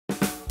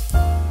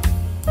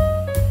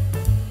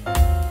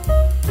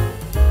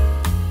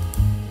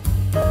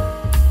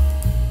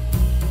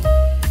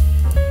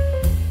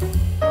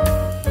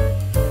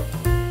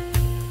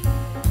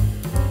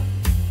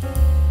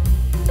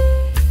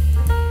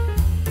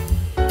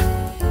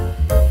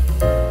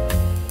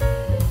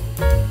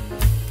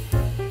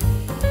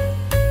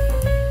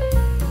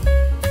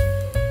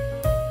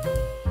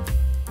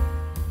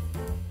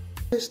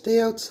day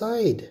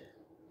outside.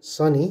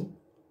 Sunny.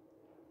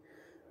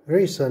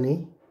 Very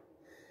sunny.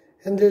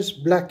 And there's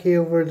Blackie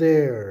over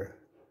there,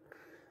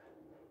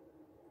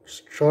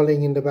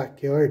 strolling in the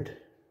backyard.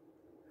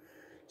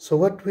 So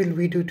what will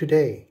we do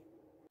today?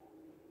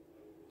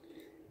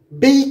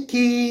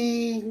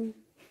 Baking!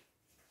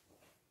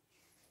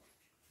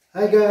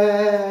 Hi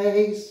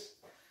guys!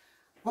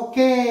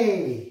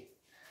 Okay,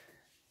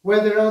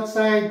 weather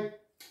outside,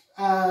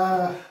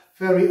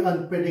 very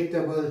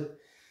unpredictable,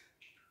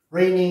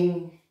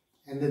 raining,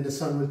 and then the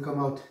sun will come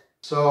out.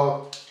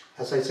 So,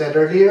 as I said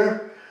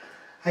earlier,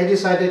 I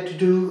decided to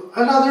do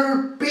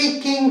another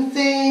baking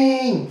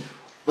thing.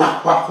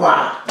 Wah, wah,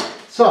 wah.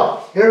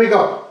 So, here we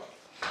go.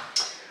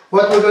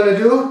 What we're going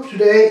to do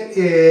today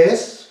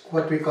is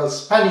what we call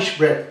Spanish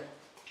bread.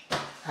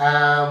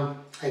 I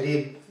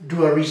did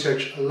do a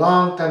research a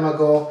long time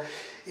ago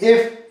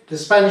if the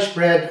Spanish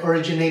bread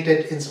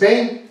originated in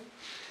Spain.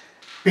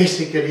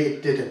 Basically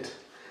it didn't.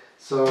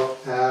 So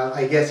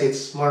I guess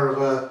it's more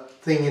of a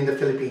thing in the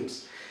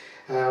Philippines.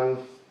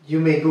 You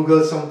may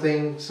Google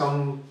something,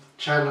 some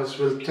channels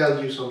will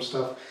tell you some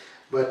stuff,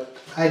 but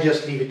I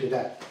just leave it to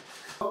that.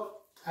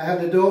 I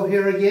have the dough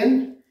here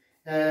again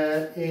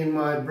in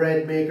my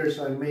bread maker,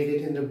 so I made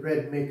it in the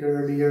bread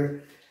maker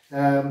earlier.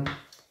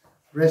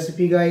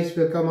 Recipe guys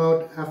will come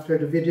out after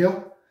the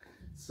video.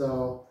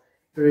 So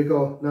here we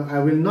go. Now I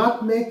will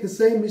not make the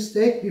same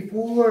mistake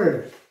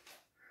before.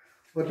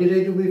 What did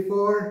I do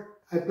before?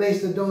 I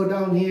placed the dough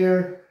down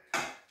here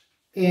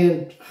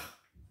and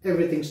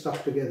everything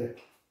stuck together.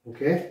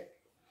 Okay?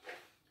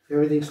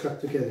 Everything stuck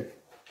together.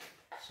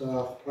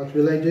 So what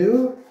will I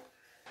do?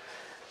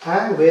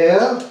 I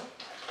will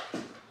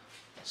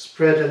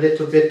spread a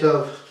little bit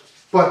of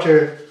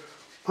butter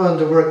on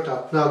the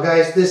worktop. Now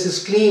guys, this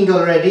is cleaned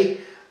already.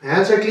 My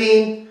hands are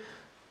clean,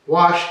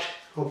 washed,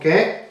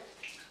 okay?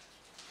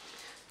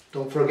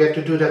 Don't forget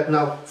to do that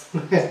now.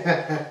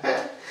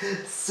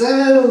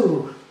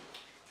 So,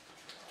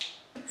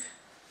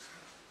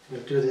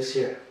 we'll do this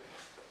here.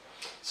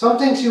 Some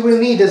things you will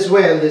need as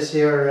well is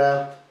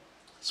your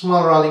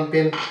small rolling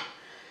pin,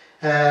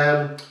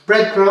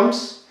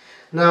 breadcrumbs.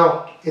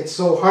 Now, it's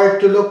so hard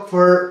to look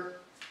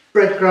for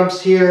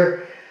breadcrumbs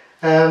here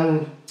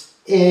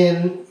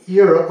in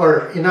Europe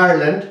or in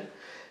Ireland.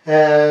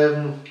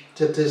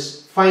 That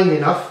is fine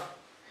enough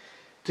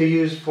to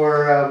use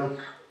for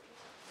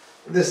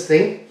this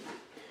thing,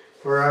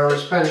 for our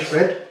Spanish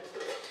bread.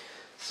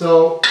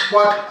 So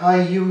what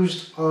I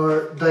used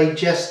are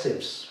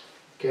digestives,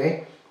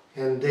 okay,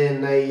 and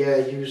then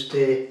I used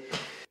a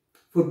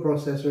food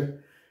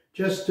processor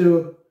just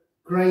to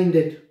grind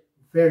it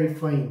very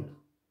fine.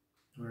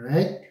 All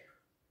right,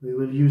 we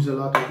will use a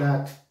lot of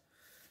that.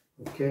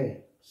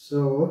 Okay,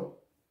 so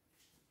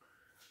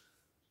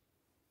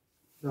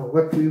now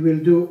what we will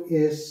do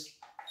is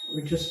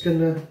we're just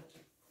gonna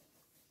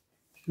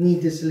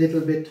knead this a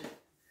little bit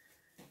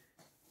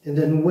and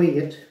then weigh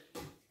it,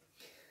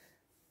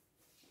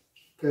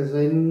 because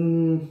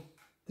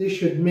this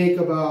should make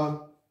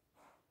about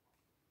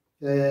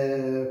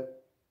 12,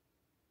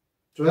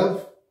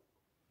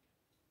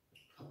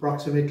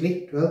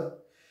 approximately 12.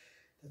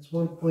 That's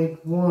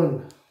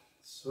 1.1.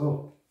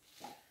 So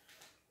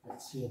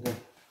let's see now.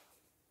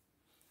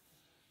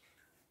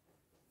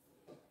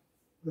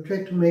 We'll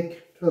try to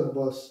make 12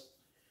 balls.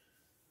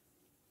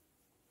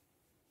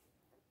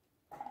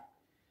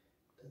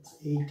 That's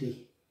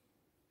 80.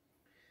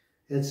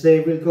 Let's say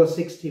we'll go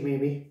 60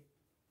 maybe.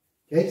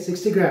 Okay,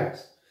 60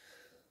 grams.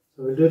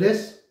 So we'll do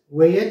this,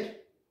 weigh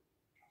it,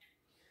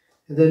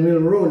 and then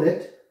we'll roll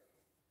it.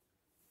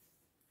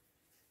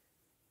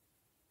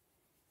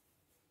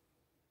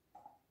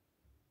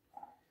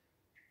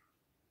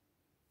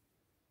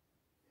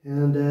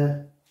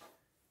 And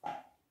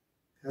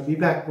I'll be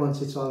back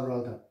once it's all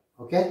rolled up.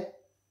 Okay?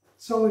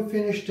 So we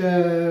finished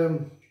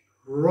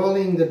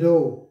rolling the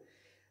dough.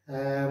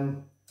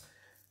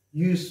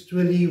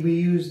 Usually we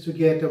used to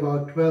get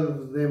about 12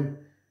 of them,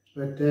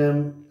 but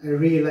I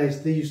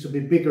realized they used to be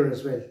bigger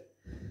as well.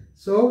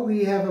 So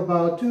we have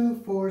about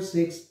 2, 4,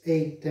 6,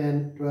 8,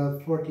 10,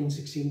 12, 14,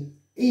 16,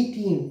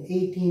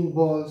 18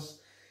 balls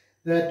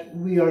that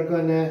we are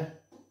gonna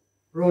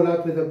roll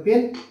out with a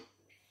pin.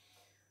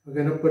 We're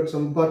gonna put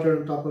some butter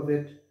on top of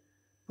it,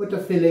 put a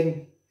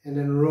filling, and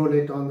then roll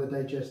it on the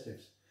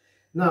digestives.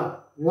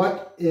 Now,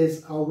 what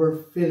is our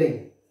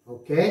filling?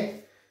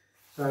 Okay,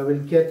 so I will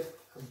get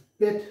a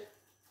bit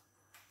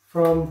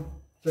from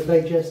the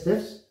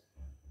digestives.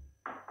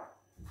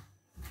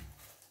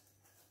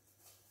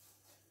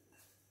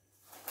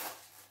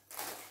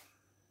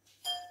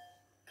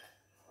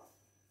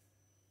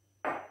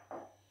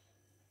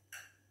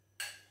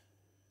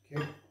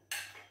 Okay.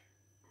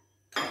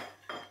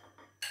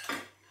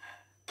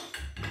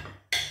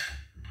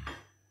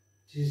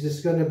 This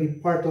is going to be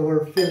part of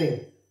our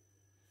filling,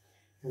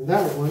 and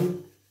that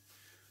one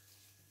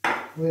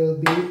will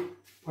be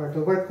part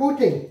of our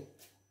coating.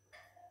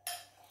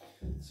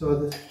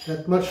 So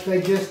that much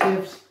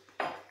digestives,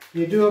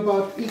 you do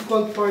about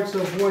equal parts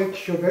of white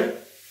sugar,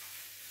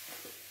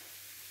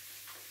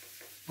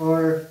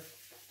 or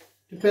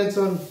depends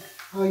on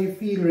how you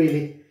feel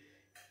really.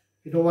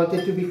 If you don't want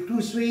it to be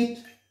too sweet,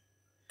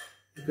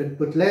 you can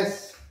put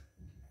less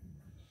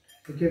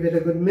to give it a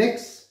good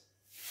mix.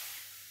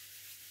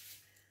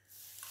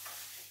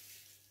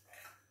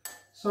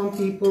 Some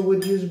people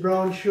would use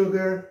brown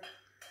sugar.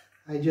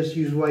 I just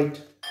use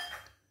white.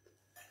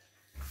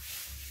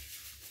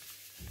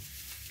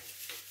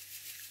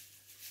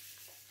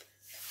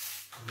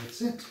 And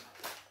that's it.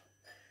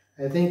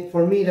 I think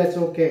for me that's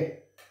okay.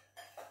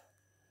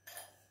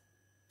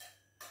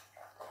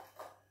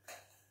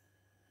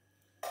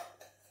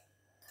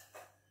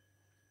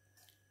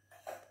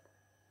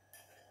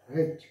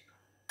 Right.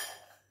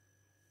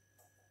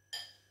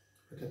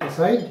 Put it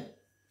aside.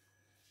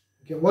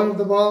 Get one of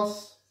the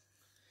balls,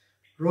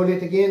 roll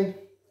it again,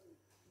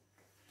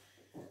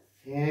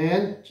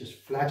 and just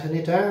flatten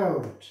it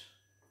out.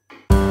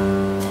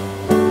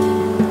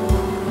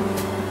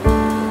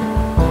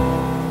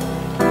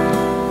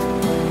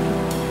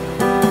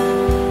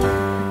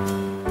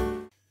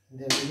 And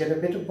then we get a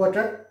bit of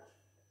butter,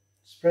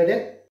 spread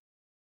it.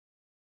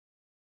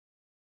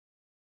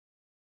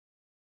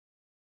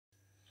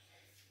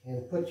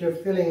 And put your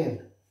filling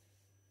in.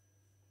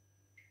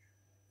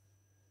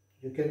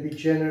 You can be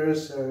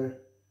generous, or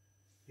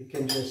you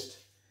can just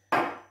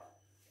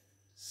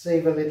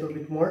save a little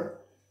bit more.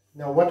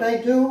 Now what I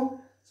do,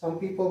 some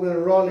people will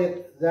roll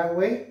it that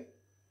way.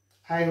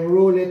 I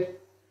roll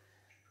it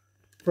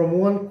from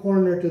one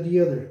corner to the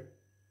other.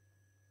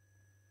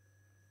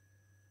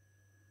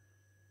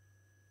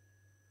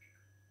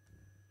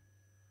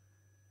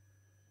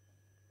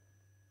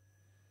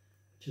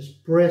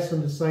 Just press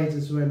on the sides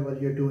as well while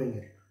you're doing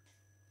it.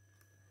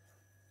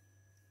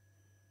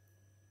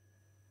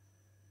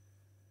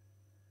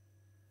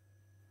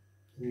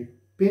 You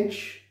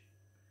pinch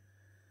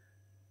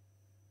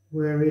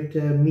where it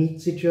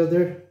meets each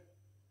other,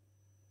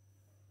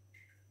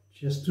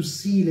 just to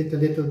seal it a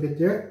little bit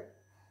there.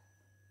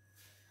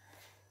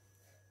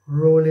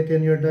 Roll it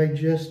in your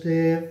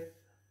digestive.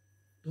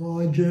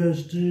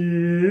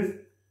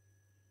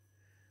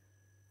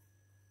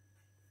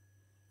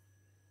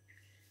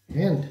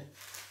 And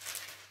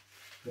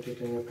put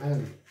it in your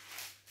pan.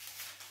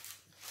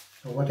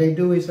 So what I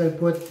do is I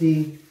put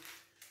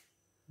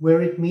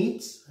where it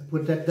meets, I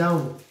put that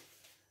down,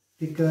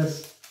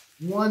 because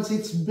once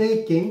it's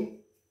baking,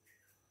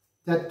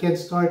 that can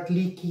start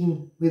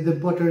leaking with the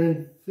butter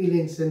and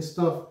fillings and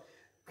stuff,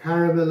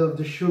 caramel of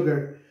the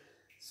sugar.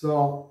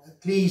 So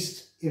at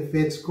least if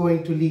it's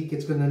going to leak,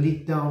 it's going to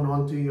leak down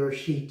onto your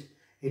sheet.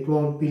 It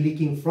won't be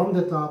leaking from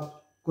the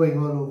top, going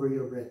all over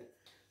your bread.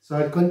 So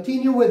I'll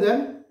continue with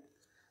them,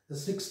 the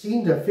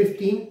 16, the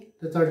 15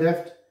 that are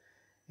left,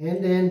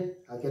 and then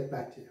I'll get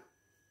back to you.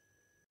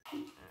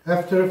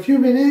 After a few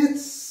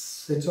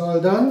minutes, it's all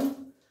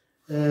done.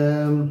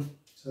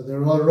 So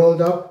they're all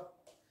rolled up.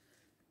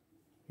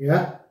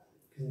 Yeah,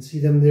 you can see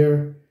them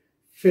there.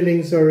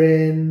 Fillings are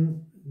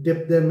in,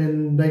 dip them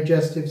in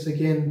digestives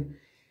again.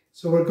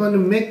 So we're going to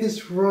make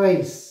this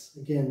rice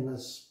again,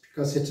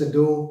 because it's a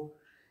dough.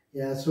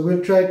 Yeah, so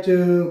we'll try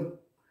to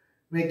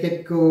make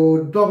it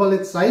go double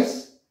its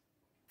size.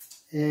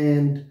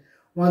 And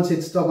once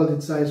it's doubled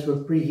its size,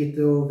 we'll preheat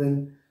the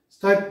oven,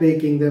 start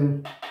baking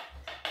them,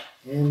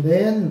 and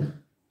then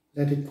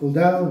let it cool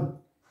down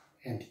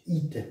and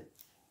eat them.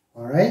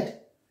 All right?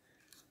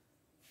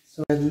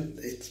 So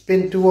it's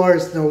been 2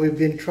 hours now. We've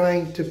been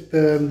trying to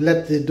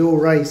let the dough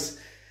rice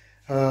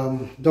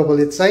double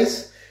its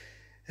size.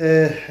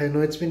 I know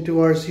it's been 2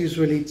 hours.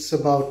 Usually it's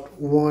about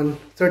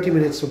 30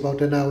 minutes,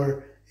 about an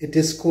hour. It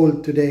is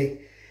cold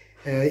today.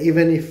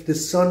 Even if the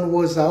sun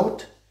was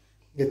out,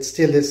 it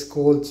still is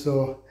cold.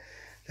 So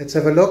let's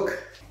have a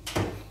look.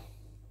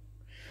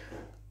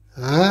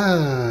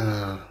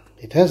 Ah,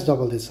 it has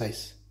doubled its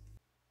size.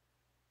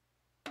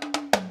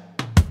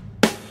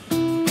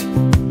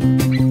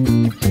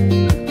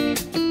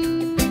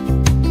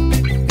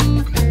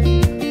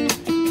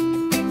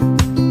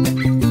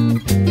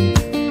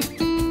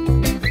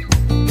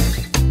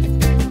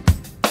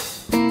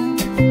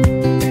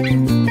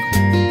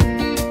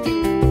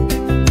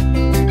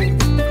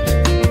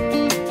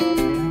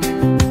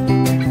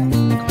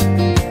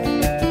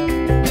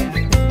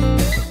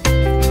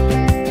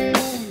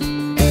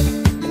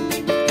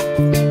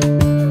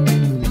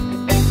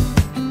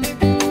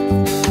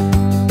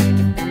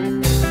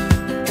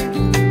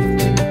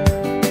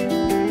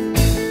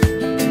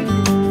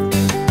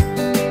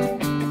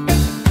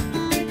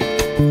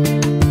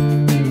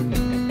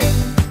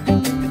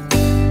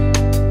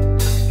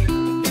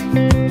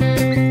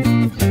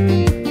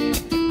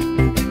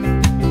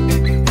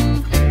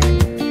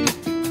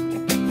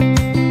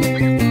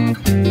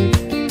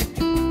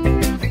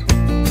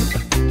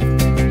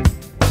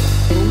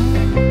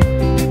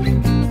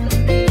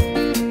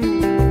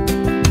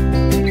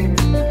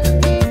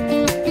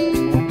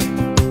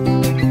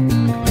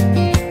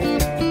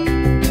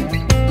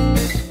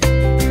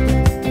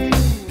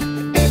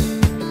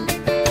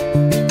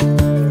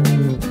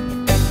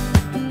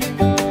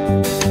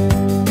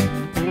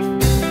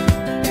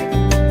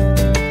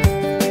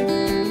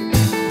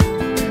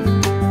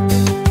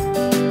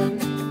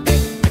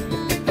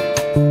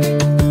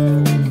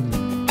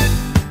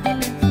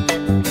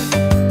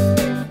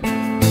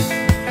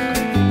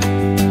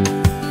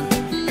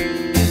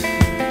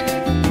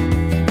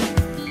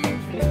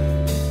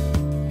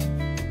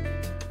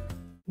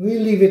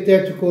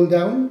 cool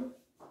down.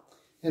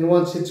 And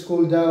once it's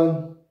cooled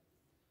down,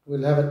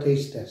 we'll have a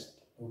taste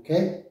test.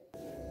 Okay?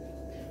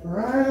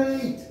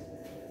 Right.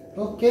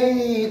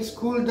 Okay, it's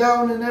cooled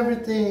down and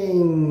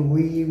everything.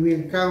 We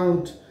will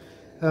count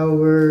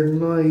our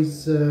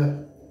nice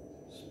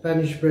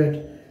Spanish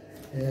bread.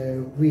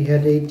 We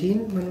had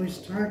 18 when we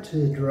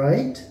started,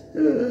 right?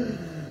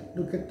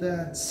 Look at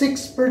that.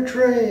 6 per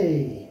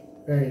tray.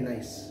 Very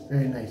nice.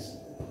 Very nice.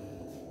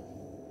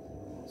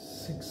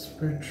 6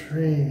 per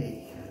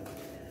tray.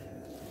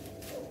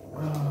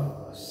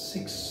 Wow,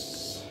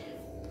 6.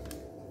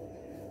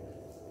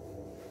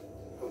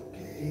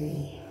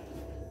 Okay.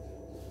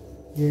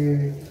 Here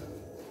we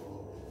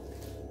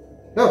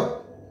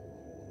go.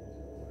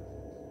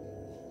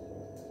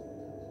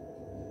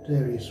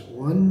 There is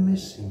one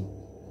missing.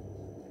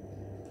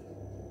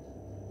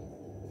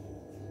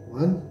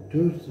 1,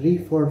 2, 3,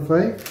 4,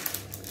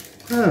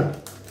 5. Huh.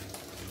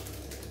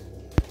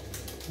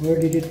 Where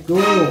did it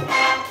go?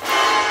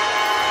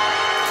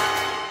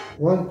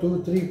 1,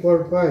 2, 3,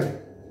 4, 5.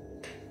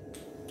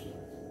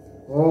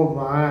 Oh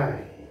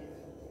my.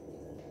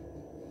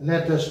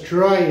 Let us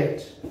try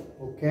it.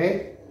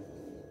 Okay.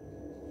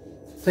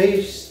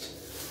 Taste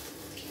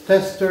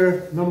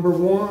tester number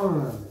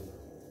 1.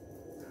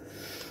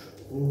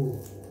 Oh.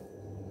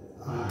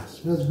 Ah,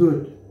 smells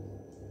good.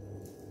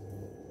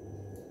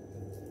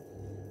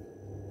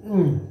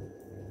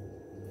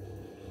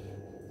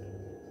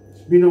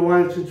 It's been a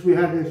while since we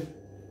had this.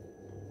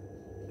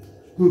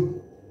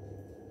 Good.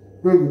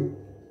 Very good.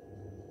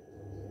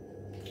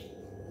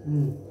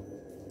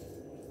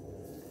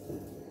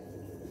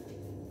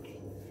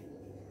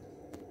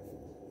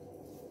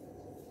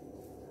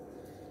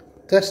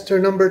 Tester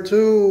number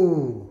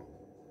 2.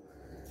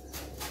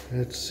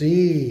 Let's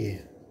see.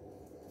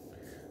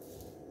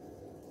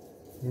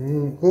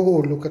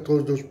 Oh, look at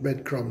all those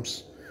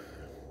breadcrumbs.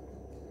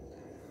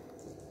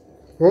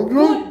 Oh,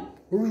 good.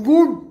 It was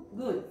good.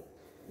 Good.